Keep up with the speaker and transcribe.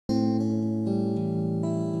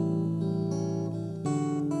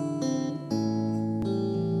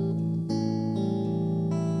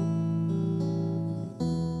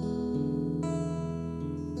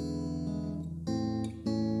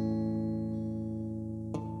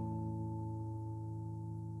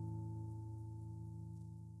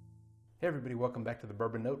Hey everybody, welcome back to the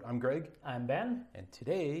Bourbon Note. I'm Greg. I'm Ben. And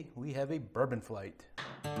today we have a bourbon flight.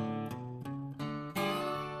 All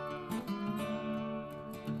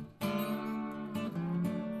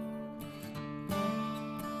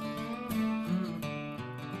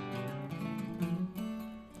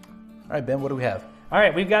right, Ben, what do we have? All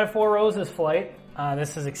right, we've got a Four Roses flight.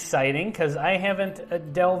 This is exciting because I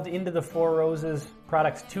haven't delved into the Four Roses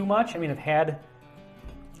products too much. I mean, I've had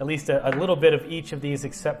at least a little bit of each of these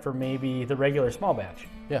except for maybe the regular small batch.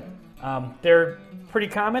 Yeah. They're pretty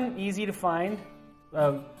common, easy to find.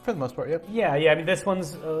 For the most part, yep. Yeah. I mean, this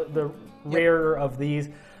one's the rarer of these.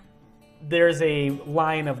 There's a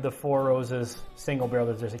line of the Four Roses single barrel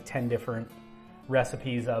that there's like 10 different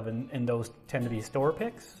recipes of, and those tend to be store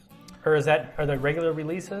picks? Or are they regular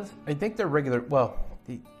releases? I think they're regular, well,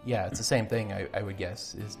 yeah, it's the same thing, I would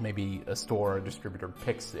guess, is maybe a store or a distributor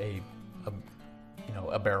picks a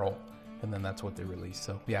barrel, and then that's what they release,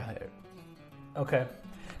 so yeah. Okay.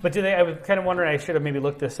 But I was kind of wondering, I should have maybe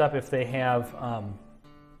looked this up, if they have,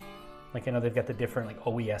 like I know they've got the different like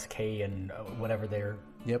OESK and whatever they're,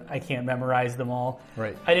 Yep. I can't memorize them all.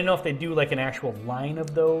 Right. I didn't know if they do like an actual line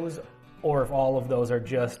of those, or if all of those are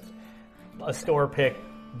just a store pick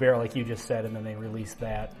barrel like you just said, and then they release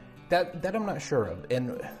that. That I'm not sure of.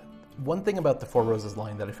 And one thing about the Four Roses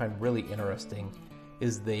line that I find really interesting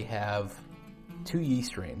is they have 2 yeast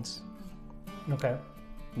strains. Okay.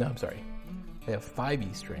 No, I'm sorry. They have 5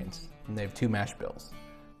 yeast strains, and they have 2 mash bills.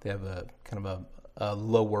 They have a kind of a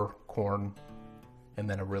lower corn, and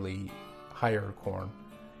then a really higher corn,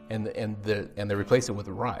 and they replace it with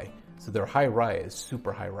a rye. So their high rye is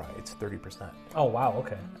super high rye. It's 30%. Oh wow.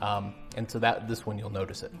 Okay. And so this one you'll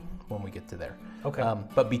notice it when we get to there. Okay.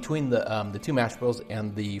 But between the 2 mash bills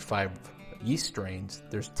and the 5 yeast strains,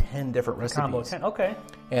 there's 10 different recipes. Combo 10. Okay.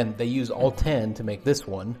 And they use all 10 to make this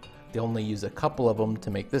one. They only use a couple of them to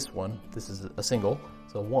make this one. This is a single,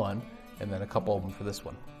 so 1, and then a couple of them for this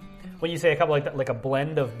one. When you say a couple, like a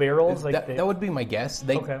blend of barrels, That would be my guess.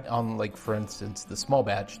 Okay. On like for instance the small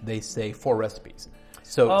batch, they say 4 recipes.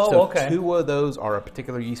 So okay. 2 of those are a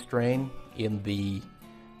particular yeast strain in the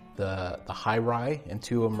high rye, and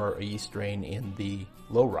 2 of them are a yeast strain in the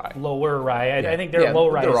low rye. Lower rye. Yeah. I think their low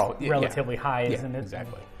rye is yeah, relatively high, isn't it?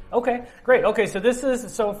 Exactly. Okay, great. Okay,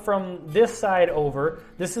 so from this side over,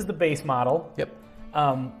 this is the base model. Yep.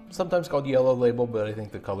 Sometimes called yellow label, but I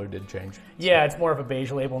think the color did change. Yeah, it's more of a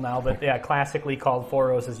beige label now, but yeah, classically called Four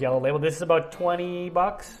Roses yellow label. This is about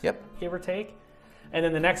 $20. Yep. Give or take. And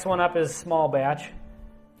then the next one up is small batch.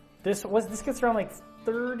 This gets around like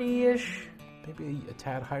 30-ish. Maybe a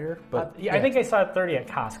tad higher, but I think I saw it 30 at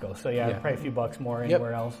Costco. So yeah, probably a few bucks more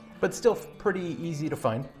anywhere else. But still pretty easy to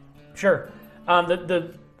find. Sure.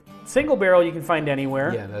 The single barrel you can find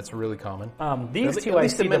anywhere. Yeah, that's really common. These at two I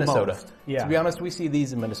least see in Minnesota. the most. Yeah. To be honest, we see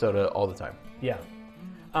these in Minnesota all the time. Yeah.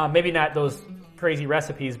 Maybe not those crazy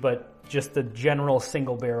recipes, but just the general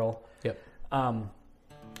single barrel. Yep.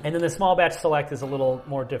 And then the small batch select is a little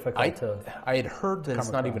more difficult I had heard that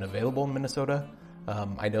it's not across. even available in Minnesota.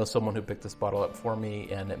 I know someone who picked this bottle up for me,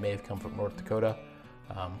 and it may have come from North Dakota.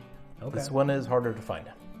 This one is harder to find.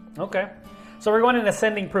 Okay. So we're going in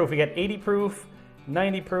ascending proof. We got 80 proof,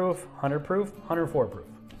 90 proof, 100 proof, 104 proof.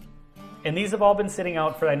 And these have all been sitting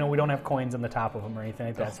out for, I know we don't have coins on the top of them or anything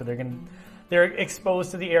like that, so they're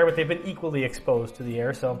exposed to the air, but they've been equally exposed to the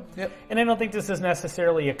air. So, And I don't think this is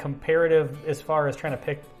necessarily a comparative as far as trying to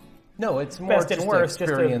pick. No, it's more best just and worst, to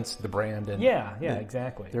experience the brand. And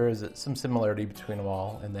exactly. There is some similarity between them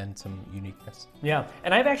all, and then some uniqueness. Yeah,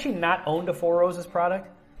 and I've actually not owned a Four Roses product,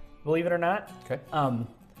 believe it or not. Okay.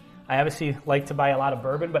 I obviously like to buy a lot of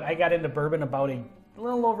bourbon, but I got into bourbon about a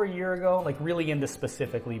little over a year ago, like really into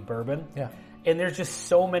specifically bourbon. Yeah. And there's just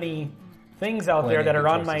so many things out there that are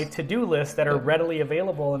on my to-do list that are readily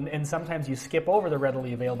available, and sometimes you skip over the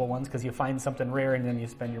readily available ones because you find something rare and then you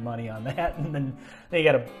spend your money on that, and then you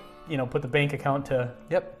got to put the bank account to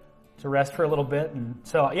rest for a little bit. And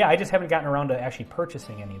so I just haven't gotten around to actually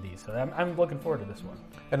purchasing any of these, so I'm looking forward to this one.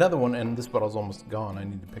 Another one, and this bottle's almost gone, I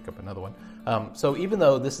need to pick up another one. So even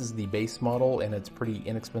though this is the base model and it's pretty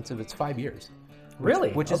inexpensive, it's 5 years.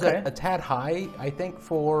 Really? Which is a tad high, I think,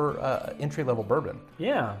 for entry-level bourbon.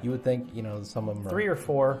 Yeah. You would think, some of them are 3 or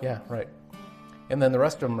 4. Yeah, right. And then the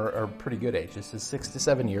rest of them are pretty good age. This is 6 to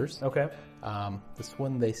 7 years. Okay. This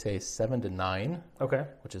one they say 7 to 9. Okay.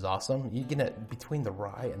 Which is awesome. You get it between the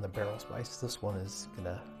rye and the barrel spice. This one is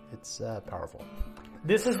it's powerful.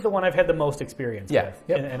 This is the one I've had the most experience with,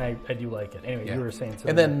 yep. and I do like it. Anyway, you were saying something.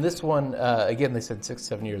 And then this one, again, they said 6 to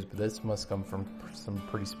 7 years, but this must come from some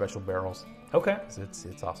pretty special barrels. Okay.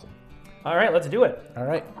 It's awesome. All right, let's do it. All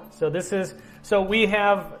right. So we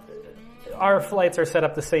have our flights are set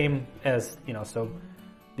up the same as, so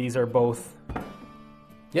these are both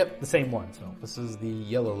the same one. So this is the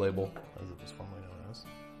yellow label, as it was formerly known as.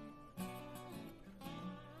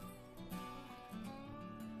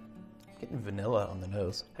 Getting vanilla on the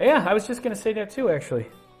nose. Yeah, I was just going to say that too, actually.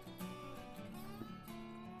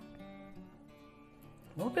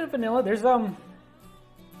 A little bit of vanilla.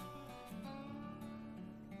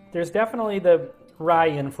 There's definitely the rye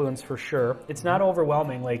influence for sure. It's not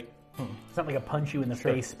overwhelming, it's not like a punch you in the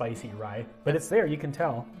face spicy rye, but it's there, you can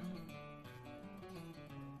tell.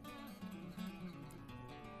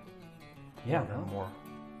 Yeah, more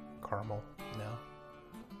caramel now.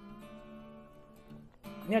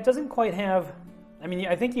 Yeah, it doesn't quite have. I mean,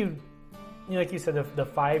 I think like you said, the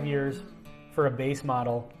 5 years for a base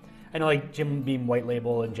model. I know, like Jim Beam White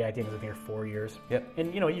Label and Jack Daniels, I think, are 4 years. Yep.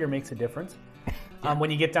 And a year makes a difference.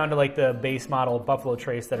 When you get down to like the base model Buffalo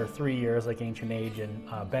Trace that are 3 years, like Ancient Age and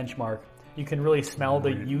Benchmark, you can really smell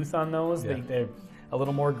the youth on those. Yeah. They're a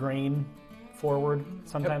little more grain forward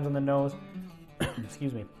sometimes on the nose.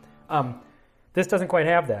 Excuse me. This doesn't quite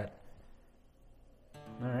have that.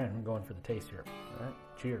 All right, I'm going for the taste here. All right,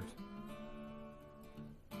 cheers.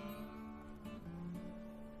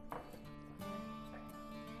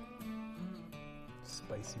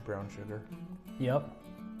 Spicy brown sugar. Yep.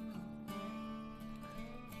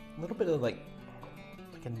 A little bit of like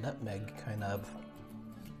a nutmeg kind of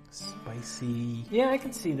spicy. Yeah, I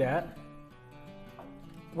can see that.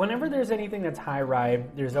 Whenever there's anything that's high rye,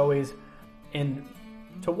 there's always, and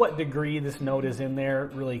to what degree this note is in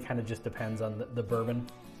there really kind of just depends on the bourbon.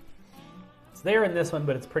 It's there in this one,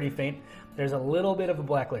 but it's pretty faint. There's a little bit of a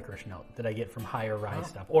black licorice note that I get from higher rye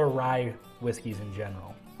stuff, or rye whiskeys in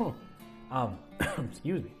general.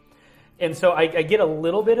 Excuse me. And so I get a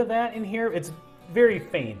little bit of that in here. It's very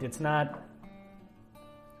faint. It's not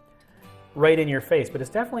right in your face, but it's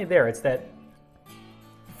definitely there. It's that,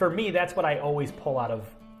 for me, that's what I always pull out of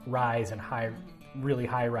ryes and really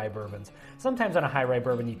high rye bourbons. Sometimes on a high rye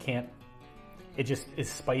bourbon you can't, it just is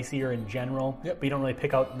spicier in general, but you don't really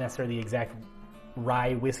pick out necessarily the exact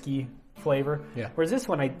rye whiskey flavor. Yeah. Whereas this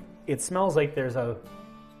one, it smells like there's a,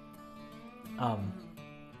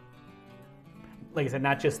 like I said,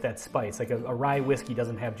 not just that spice. Like a rye whiskey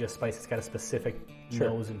doesn't have just spice, it's got a specific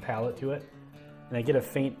nose and palate to it. And I get a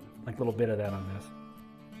faint, like little bit of that on this.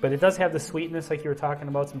 But it does have the sweetness like you were talking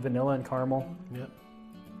about, some vanilla and caramel. Yep.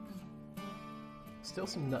 Still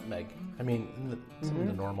some nutmeg. I mean, some of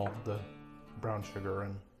the normal, the brown sugar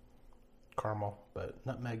and caramel, but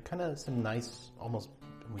nutmeg, kind of some nice, almost,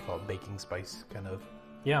 we call it baking spice kind of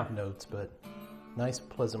notes, but nice,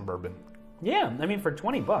 pleasant bourbon. Yeah, I mean, for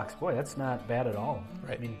 $20, boy, that's not bad at all.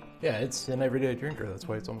 Right. I mean, yeah, it's an everyday drinker. That's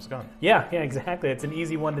why it's almost gone. Yeah, exactly. It's an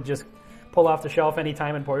easy one to just pull off the shelf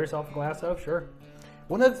anytime and pour yourself a glass of, sure.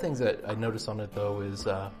 One of the things that I noticed on it, though, is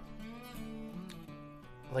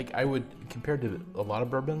like I would, compared to a lot of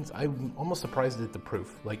bourbons, I'm almost surprised at the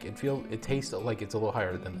proof. Like it tastes like it's a little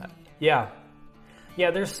higher than that. Yeah. Yeah,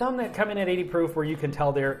 there's some that come in at 80 proof where you can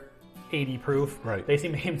tell they're 80 proof. Right. They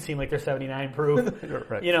seem like they're 79 proof.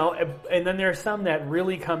 Right. And then there's some that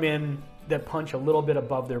really come in that punch a little bit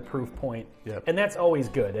above their proof point. Yep. And that's always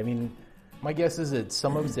good. I mean, my guess is that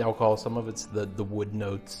some of it's the alcohol, some of it's the wood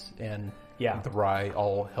notes, and the rye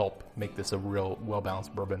all help make this a real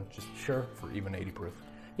well-balanced bourbon, just for even 80 proof.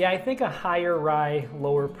 Yeah, I think a higher rye,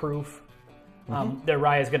 lower proof, the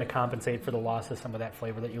rye is going to compensate for the loss of some of that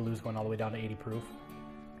flavor that you lose going all the way down to 80 proof.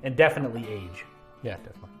 And definitely age. Yeah,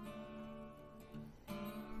 definitely.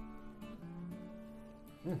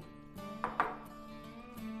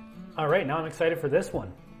 All right, now I'm excited for this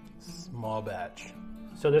one. Small batch.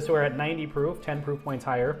 So this we're at 90 proof, 10 proof points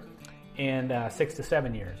higher, and 6 to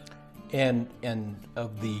 7 years. And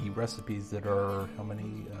of the recipes that are, how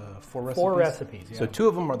many? 4 recipes? 4 recipes, yeah. So 2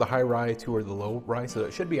 of them are the high rye, 2 are the low rye, so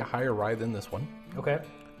it should be a higher rye than this one. Okay.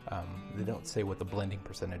 They don't say what the blending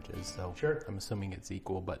percentage is, so I'm assuming it's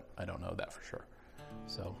equal, but I don't know that for sure.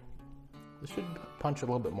 So this should punch a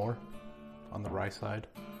little bit more on the rye side.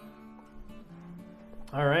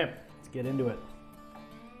 All right, let's get into it.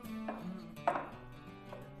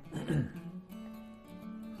 Let's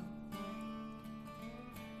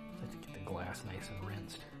get the glass nice and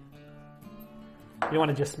rinsed. You don't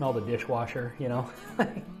want to just smell the dishwasher, you know?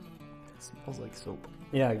 It smells like soap.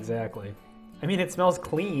 Yeah, exactly. I mean, it smells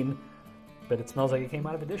clean, but it smells like it came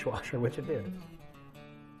out of a dishwasher, which it did.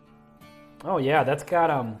 Oh yeah, that's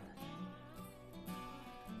got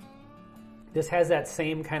this has that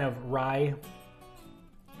same kind of rye,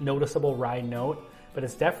 noticeable rye note, but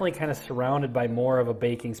it's definitely kind of surrounded by more of a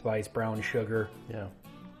baking spice, brown sugar. Yeah.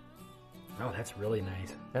 Oh, that's really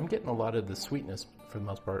nice. I'm getting a lot of the sweetness for the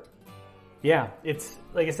most part. Yeah, it's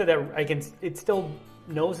like I said, that it still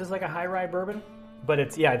noses like a high rye bourbon, but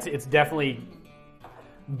it's definitely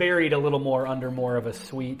buried a little more under more of a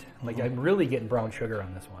sweet. Like I'm really getting brown sugar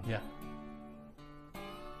on this one. Yeah.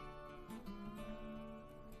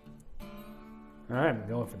 All right, I'm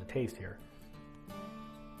going for the taste here.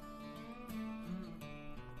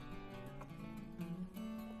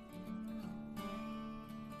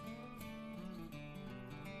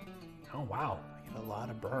 Oh, wow. I get a lot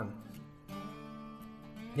of burn.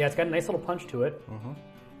 Yeah, it's got a nice little punch to it.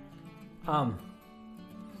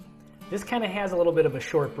 This kind of has a little bit of a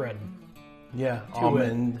shortbread. Yeah,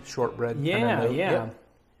 almond, shortbread. Yeah, kind of note. yeah.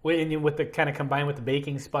 Yep. With the kind of combined with the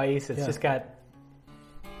baking spice, it's just got...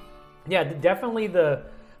 Yeah, definitely the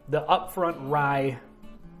upfront rye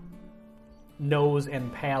nose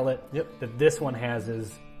and palate that this one has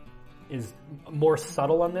is more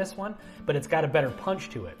subtle on this one, but it's got a better punch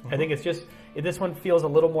to it. I think it's just this one feels a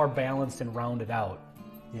little more balanced and rounded out.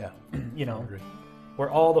 Yeah, you know, I agree. Where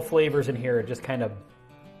all the flavors in here are just kind of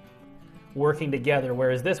working together.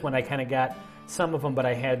 Whereas this one, I kind of got some of them, but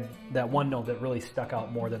I had that one note that really stuck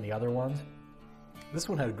out more than the other ones. This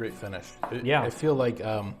one had a great finish. Yeah, I feel like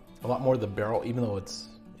a lot more of the barrel, even though it's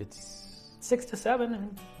 6 to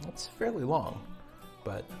 7. It's fairly long,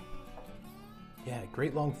 but yeah,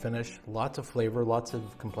 great long finish. Lots of flavor, lots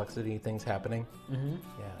of complexity, things happening.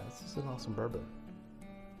 Yeah, this is an awesome bourbon.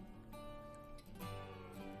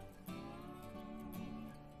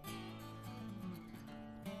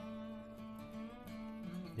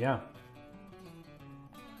 Yeah.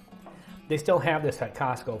 They still have this at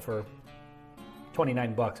Costco for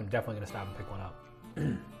 $29. I'm definitely going to stop and pick one up.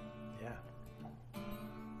 Yeah.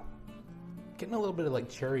 Getting a little bit of like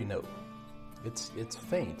cherry note. It's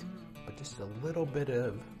faint, but just a little bit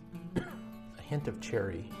of a hint of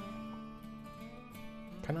cherry.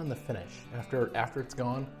 Kind of on the finish. After it's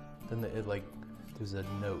gone, then there's a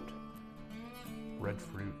note. Red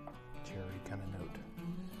fruit, cherry kind of note.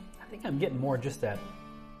 I think I'm getting more just that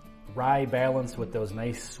rye balance with those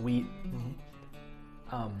nice sweet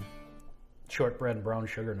shortbread and brown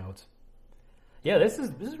sugar notes. Yeah, this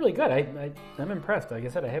is really good. I'm impressed. Like I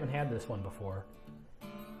said, I haven't had this one before.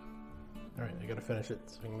 All right, I got to finish it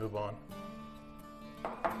so we can move on.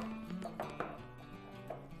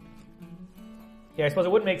 Yeah, I suppose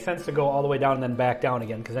it wouldn't make sense to go all the way down and then back down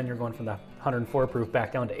again, because then you're going from the 104 proof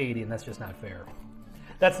back down to 80, and that's just not fair.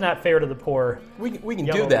 That's not fair to the poor. We can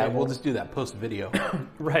do that. Label. We'll just do that post video.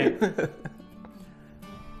 Right.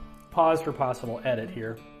 Pause for possible edit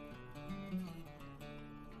here.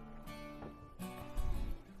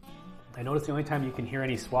 I notice the only time you can hear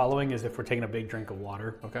any swallowing is if we're taking a big drink of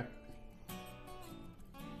water. Okay.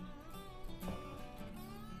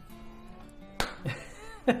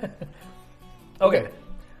 Okay,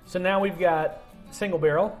 so now we've got single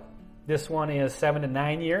barrel. This one is 7 to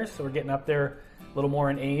 9 years, so we're getting up there a little more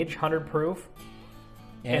in age, 100 proof.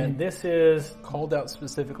 And this is called out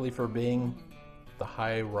specifically for being the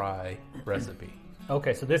high rye recipe.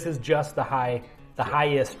 Okay, so this is just the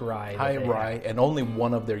highest rye. High rye, and only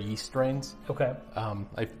one of their yeast strains. Okay.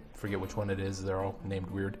 I forget which one it is. They're all named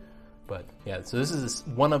weird. But yeah, so this is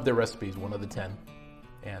one of their recipes, one of the 10.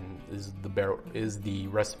 And is the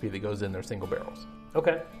recipe that goes in their single barrels.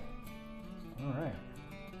 Okay. All right.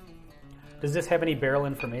 Does this have any barrel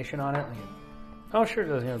information on it? Oh, sure it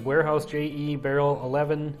does. Yeah, Warehouse JE barrel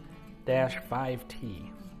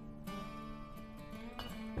 11-5T.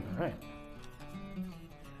 All right.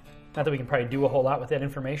 Not that we can probably do a whole lot with that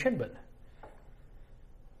information, but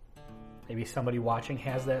maybe somebody watching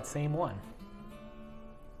has that same one.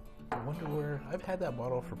 I wonder where... I've had that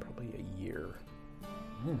bottle for probably a year.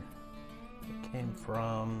 It came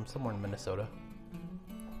from somewhere in Minnesota.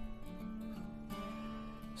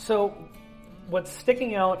 So, what's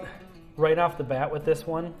sticking out right off the bat with this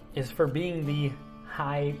one is for being the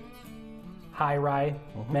high rye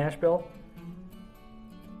mash bill.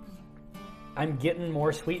 I'm getting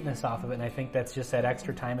more sweetness off of it, and I think that's just that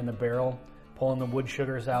extra time in the barrel, pulling the wood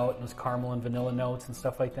sugars out, and those caramel and vanilla notes and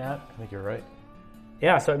stuff like that. I think you're right.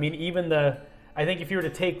 Yeah, so I mean, I think if you were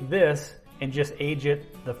to take this and just age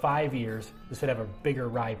it the 5 years, this would have a bigger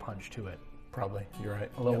rye punch to it. Probably, you're right.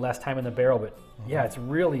 A little less time in the barrel, but yeah, it's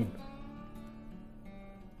really,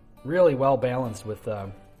 really well balanced with,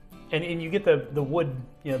 and you get the wood,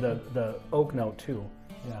 the oak note too.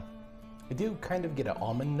 Yeah. I do kind of get an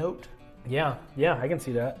almond note. Yeah, I can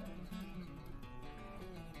see that.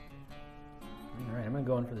 All right, I'm gonna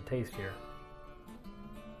go in for the taste here.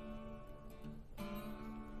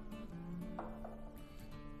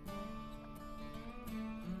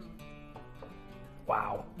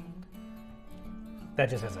 Wow. That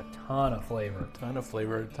just has a ton of flavor. A ton of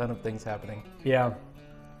flavor, a ton of things happening. Yeah.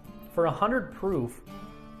 For 100 proof,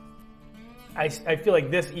 I feel like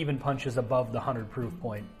this even punches above the 100 proof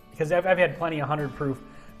point. Because I've had plenty of 100 proof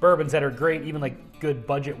bourbons that are great, even like good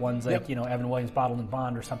budget ones, like, Evan Williams Bottled in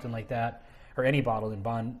Bond or something like that, or any Bottled in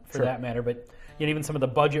Bond for that matter. But even some of the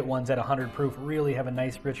budget ones at 100 proof really have a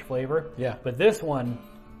nice, rich flavor. Yeah. But this one,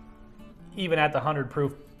 even at the 100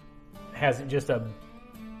 proof, has just a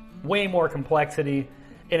way more complexity,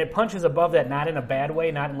 and it punches above that, not in a bad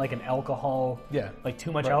way, not in like an alcohol, like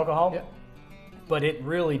too much alcohol, but it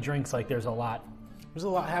really drinks like there's a lot. There's a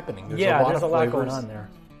lot happening. There's a lot going on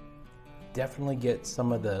there. Definitely get a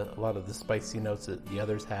lot of the spicy notes that the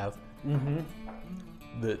others have. Mm-hmm.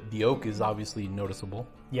 The oak is obviously noticeable.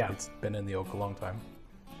 Yeah, it's been in the oak a long time.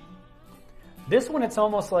 This one, it's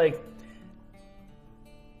almost like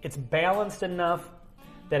it's balanced enough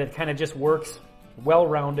that it kind of just works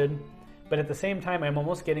well-rounded, but at the same time, I'm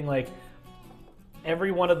almost getting like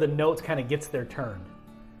every one of the notes kind of gets their turn.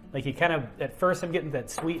 Like you kind of, at first I'm getting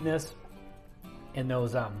that sweetness and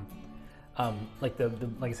those, like like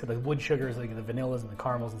I said, the wood sugars, like the vanillas and the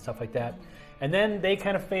caramels and stuff like that. And then they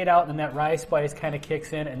kind of fade out and that rye spice kind of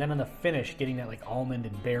kicks in, and then on the finish, getting that like almond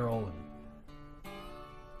and barrel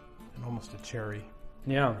and almost a cherry.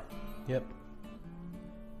 Yeah. Yep.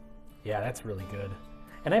 Yeah, that's really good.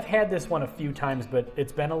 And I've had this one a few times, but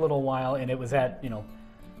it's been a little while, and it was at,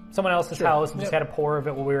 someone else's house, and just had a pour of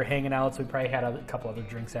it while we were hanging out, so we probably had a couple other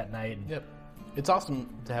drinks that night. Yep. It's awesome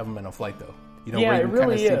to have them in a flight, though. Where you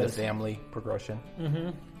really kind of see the family progression.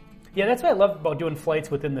 Mm-hmm. Yeah, that's what I love about doing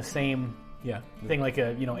flights within the same thing, like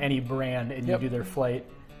any brand, and you do their flight.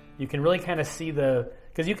 You can really kind of see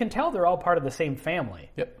because you can tell they're all part of the same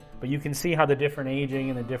family. Yep. But you can see how the different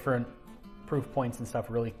aging and the different proof points and stuff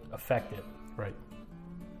really affect it. Right.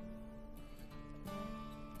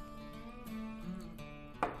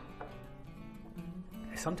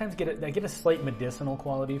 I sometimes get a slight medicinal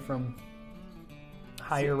quality from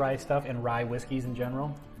higher rye stuff and rye whiskeys in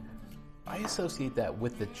general. I associate that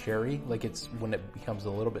with the cherry, like it's when it becomes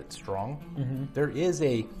a little bit strong. Mm-hmm. There is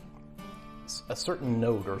a certain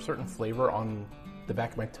note or a certain flavor on the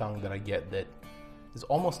back of my tongue that I get that is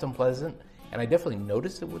almost unpleasant, and I definitely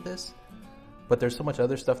notice it with this, but there's so much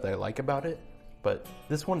other stuff that I like about it. But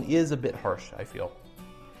this one is a bit harsh, I feel.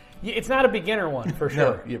 Yeah, it's not a beginner one, for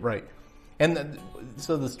sure. No, right. And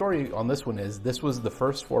so the story on this one is, this was the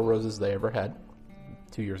first Four Roses they ever had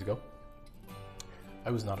 2 years ago. I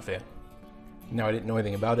was not a fan. Now, I didn't know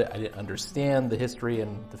anything about it. I didn't understand the history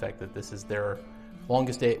and the fact that this is their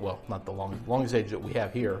longest age, well, not the longest age that we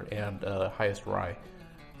have here, and highest rye.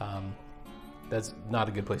 That's not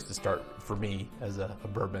a good place to start for me as a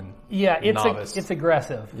bourbon novice. It's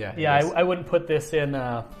aggressive. Yeah, I wouldn't put this in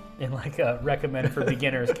like a recommend for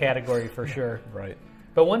beginners category for sure. Right.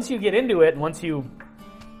 But once you get into it, once you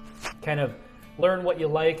kind of learn what you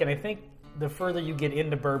like, and I think the further you get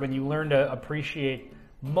into bourbon, you learn to appreciate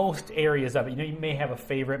most areas of it. You may have a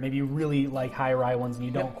favorite. Maybe you really like high rye ones and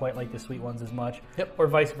you don't quite like the sweet ones as much, or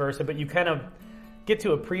vice versa. But you kind of get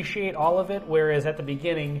to appreciate all of it, whereas at the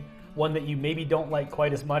beginning, one that you maybe don't like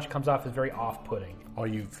quite as much comes off as very off-putting. All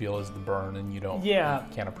you feel is the burn, and you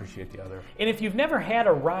can't appreciate the other. And if you've never had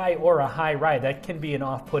a rye or a high rye, that can be an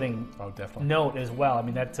off-putting note as well. I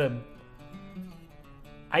mean,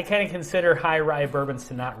 I kind of consider high rye bourbons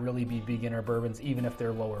to not really be beginner bourbons, even if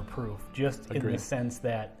they're lower proof, just in the sense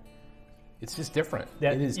that it's just different.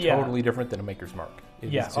 It is totally different than a Maker's Mark.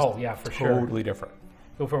 For sure. Totally different.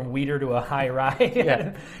 Go from wheater to a high rye.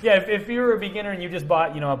 If you were a beginner and you just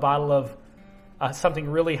bought a bottle of something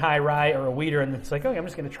really high rye or a wheater, and it's like, okay, I'm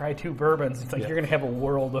just going to try two bourbons. It's like you're going to have a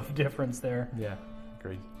world of difference there. Yeah,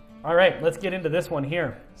 agreed. All right, let's get into this one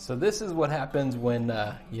here. So this is what happens when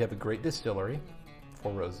you have a great distillery,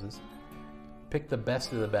 Four Roses, pick the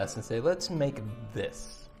best of the best and say, let's make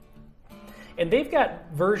this. And they've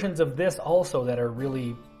got versions of this also that are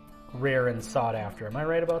really rare and sought after. Am I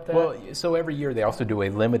right about that? Well, so every year they also do a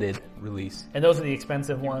limited release. And those are the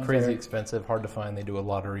expensive ones? Crazy expensive, hard to find. They do a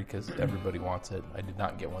lottery because everybody wants it. I did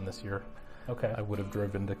not get one this year. Okay. I would have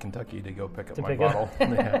driven to Kentucky to go pick up my bottle.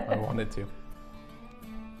 Yeah, I wanted to.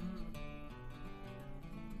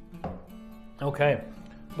 Okay.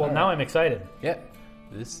 Well, now I'm excited. Yeah.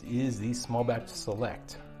 This is the Small Batch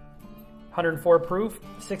Select. 104 proof,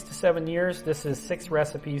 6 to 7 years. This is 6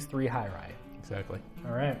 recipes, 3 high rye. Exactly.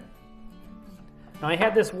 All right. Now, I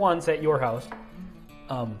had this once at your house,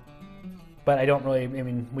 but I don't really,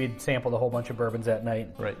 we'd sampled a whole bunch of bourbons that night.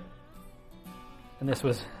 Right. And this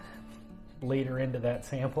was later into that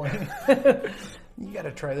sampling. You got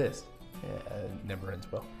to try this. Yeah, it never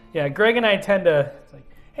ends well. Yeah, Greg and I tend to, it's like,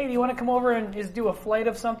 hey, do you want to come over and just do a flight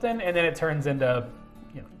of something? And then it turns into,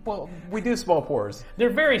 Well, we do small pours.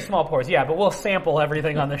 They're very small pours, yeah, but we'll sample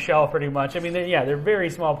everything on the shelf pretty much. I mean, they're very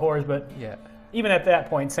small pours, but even at that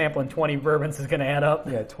point, sampling 20 bourbons is going to add up.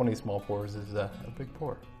 Yeah, 20 small pours is a big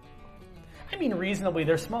pour. I mean, reasonably,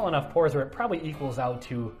 they're small enough pours where it probably equals out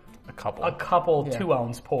to a couple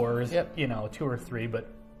 2-ounce pours, Yep. 2 or 3, but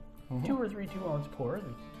 2 or 3 2-ounce pours,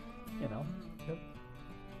 Yep.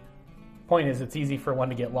 Point is, it's easy for one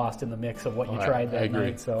to get lost in the mix of what you tried that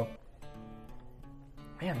night. So,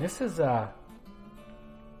 man, this is. I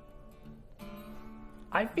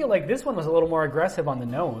feel like this one was a little more aggressive on the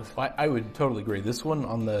nose. I would totally agree. This one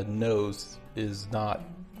on the nose is not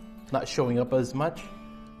showing up as much,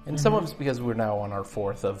 and some of it's because we're now on our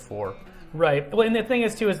 4th of 4. Right. Well, and the thing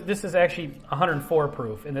is, too, is this is actually 104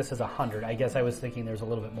 proof, and this is 100. I guess I was thinking there's a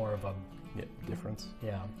little bit more of a difference.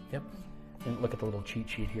 Yeah. Yep. And look at the little cheat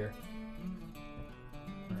sheet here.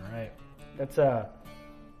 All right. That's I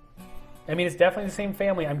mean, it's definitely the same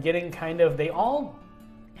family. I'm getting they all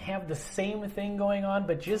have the same thing going on,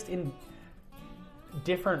 but just in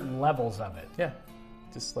different levels of it. Yeah.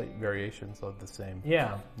 Just slight variations of the same.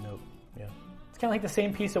 Yeah. Nope. Yeah. It's kind of like the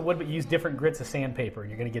same piece of wood, but use different grits of sandpaper.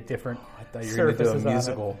 You're going to get different I thought you were going to do a surfaces on it.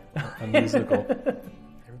 musical. A musical.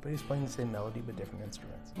 Everybody's playing the same melody, but different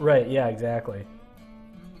instruments. Right. Yeah. Exactly.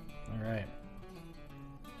 All right.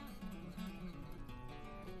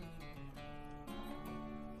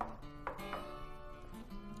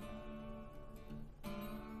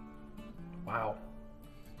 Wow.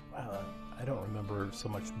 I don't remember so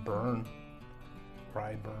much burn,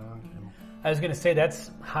 rye burn, and I was going to say that's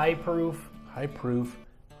high proof. high proof,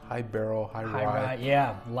 high barrel, high rye.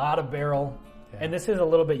 Yeah, a lot of barrel. Yeah. And this is a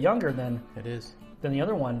little bit younger than It is. the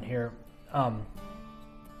other one here.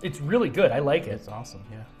 It's really good. I like it. It's awesome.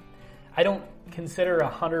 Yeah. I don't consider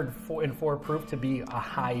 104 proof to be a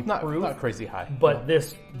high proof. Not crazy high. But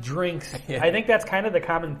this drinks, Yeah. I think that's kind of the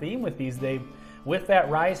common theme with these. With that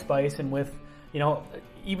rye spice and with,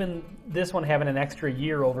 even this one having an extra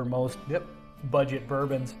year over most budget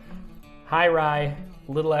bourbons. High rye,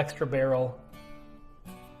 little extra barrel.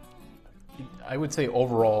 I would say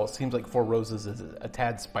overall, it seems like Four Roses is a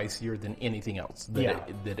tad spicier than anything else that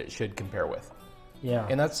it should compare with. Yeah.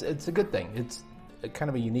 And it's a good thing. It's kind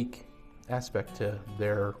of a unique aspect to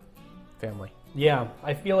their family. Yeah,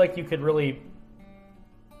 I feel like you could really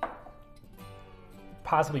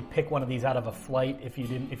possibly pick one of these out of a flight if you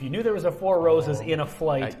knew there was a Four Roses in a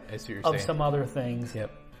flight I see what you're of saying. some other things.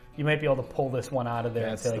 Yep. You might be able to pull this one out of there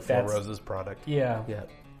and That's say the like Four that's Roses product. Yeah. Yeah.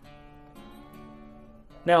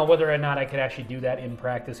 Now, whether or not I could actually do that in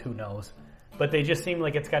practice, who knows? But they just seem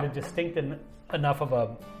like it's got a distinct enough of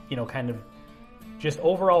a, kind of just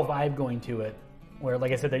overall vibe going to it, where,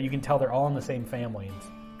 like I said, that you can tell they're all in the same family.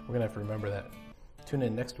 We're gonna have to remember that. Tune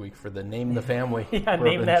in next week for the Name the Family. Yeah, Bourbon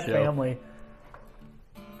name that show. family.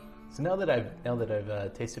 So now that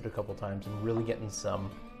I've tasted it a couple times, I'm really getting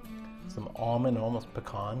some almond, almost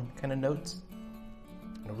pecan kind of notes.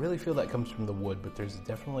 And I really feel that comes from the wood, but there's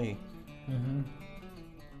definitely an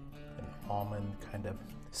almond kind of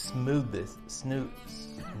smoothness.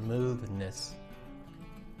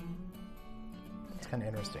 It's kind of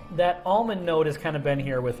interesting. That almond note has kind of been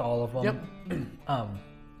here with all of them. Yep.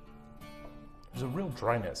 There's a real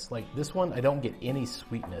dryness. Like this one, I don't get any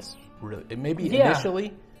sweetness really. It may be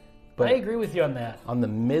initially, but I agree with you on that. on the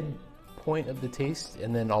midpoint of the taste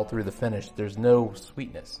and then all through the finish, there's no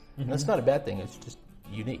sweetness. And that's not a bad thing. It's just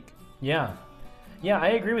unique. Yeah. Yeah, I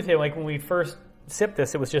agree with you. Like when we first sipped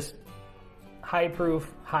this, it was just high proof,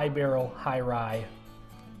 high barrel, high rye,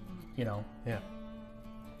 Yeah.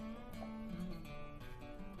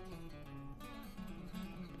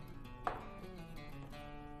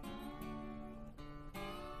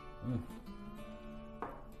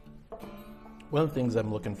 One of the things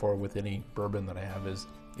I'm looking for with any bourbon that I have is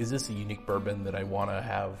this a unique bourbon that I want to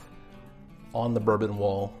have on the bourbon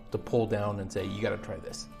wall to pull down and say, you got to try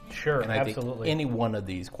this. Sure, And I absolutely. think any one of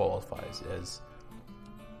these qualifies as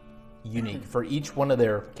unique for each one of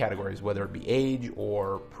their categories, whether it be age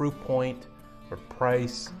or proof point or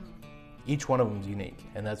price. Each one of them is unique,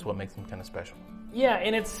 and that's what makes them kind of special. Yeah,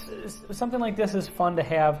 and it's something like this is fun to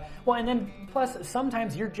have. Well, and then plus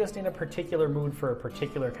sometimes you're just in a particular mood for a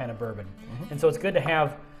particular kind of bourbon. And so it's good to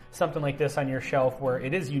have something like this on your shelf where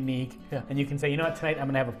it is unique, and you can say, you know what, tonight I'm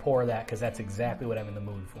going to have a pour of that because that's exactly what I'm in the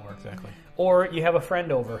mood for. Exactly. Or you have a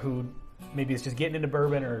friend over who maybe is just getting into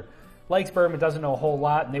bourbon or likes bourbon, doesn't know a whole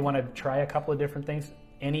lot, and they want to try a couple of different things.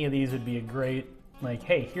 Any of these would be a great, like,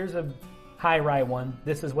 hey, here's a high rye one.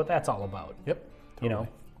 This is what that's all about. Yep. Totally.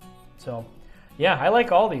 So, yeah, I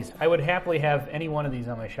like all these. I would happily have any one of these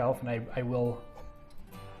on my shelf, and I will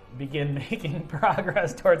begin making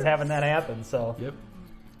progress towards having that happen. So, Yep.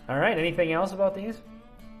 All right. Anything else about these?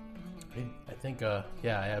 I think, I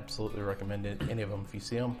absolutely recommend it. Any of them. If you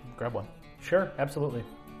see them, grab one. Sure, absolutely.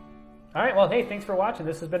 All right. Well, hey, thanks for watching.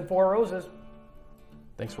 This has been Four Roses.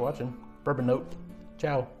 Thanks for watching. Bourbon Note.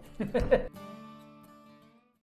 Ciao.